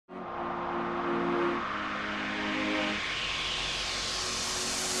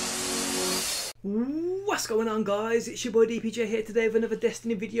What's going on, guys? It's your boy DPJ here today with another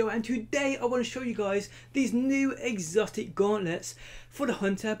Destiny video, and today I want to show you guys these new exotic gauntlets for the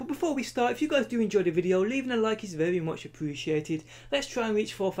hunter. But before we start, if you guys do enjoy the video, leaving a like is very much appreciated. Let's try and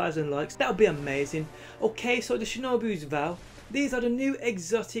reach 4,000 likes, that would be amazing. Okay, so the Shinobu's vow. These are the new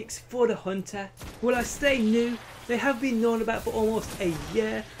exotics for the hunter. Well, I say new, they have been known about for almost a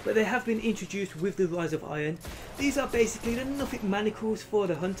year, but they have been introduced with the rise of iron. These are basically the nothing manacles for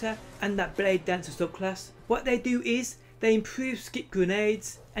the hunter and that blade dancer subclass. What they do is, they improve skip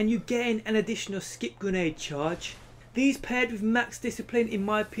grenades and you gain an additional skip grenade charge. These paired with max discipline, in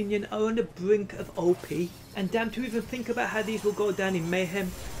my opinion, are on the brink of OP. And damn, to even think about how these will go down in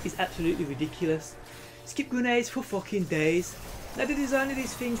Mayhem is absolutely ridiculous. Skip grenades for fucking days. Now, the design of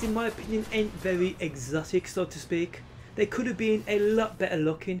these things, in my opinion, ain't very exotic, so to speak. They could have been a lot better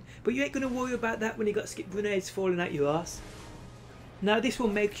looking, but you ain't gonna worry about that when you got skip grenades falling out your ass. Now, this will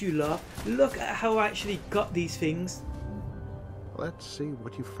make you laugh. Look at how I actually got these things. Let's see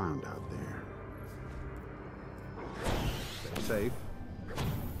what you found out there. Stay safe.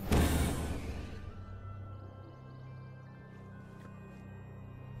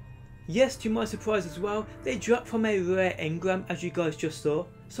 Yes, to my surprise as well, they dropped from a rare Engram, as you guys just saw.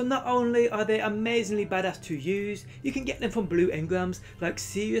 So not only are they amazingly badass to use, you can get them from blue Engrams. Like,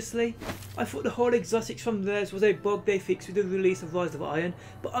 seriously? I thought the whole exotics from theirs was a bug they fixed with the release of Rise of Iron,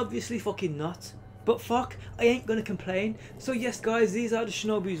 but obviously fucking not. But fuck, I ain't gonna complain. So yes guys, these are the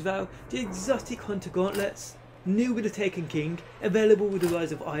Shinobu's Vow, the exotic hunter gauntlets. New with the Taken King, available with the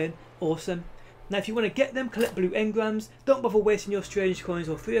Rise of Iron, awesome. Now if you want to get them, collect blue engrams, don't bother wasting your strange coins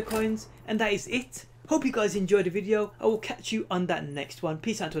or freer coins, and that is it. Hope you guys enjoyed the video. I will catch you on that next one.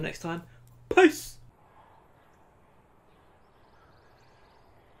 Peace out until next time. Peace!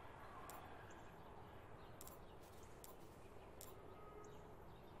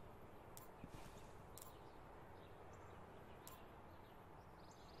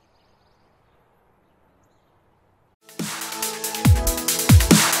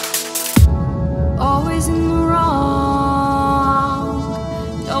 Always in the wrong,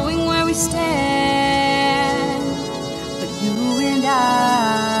 knowing where we stand.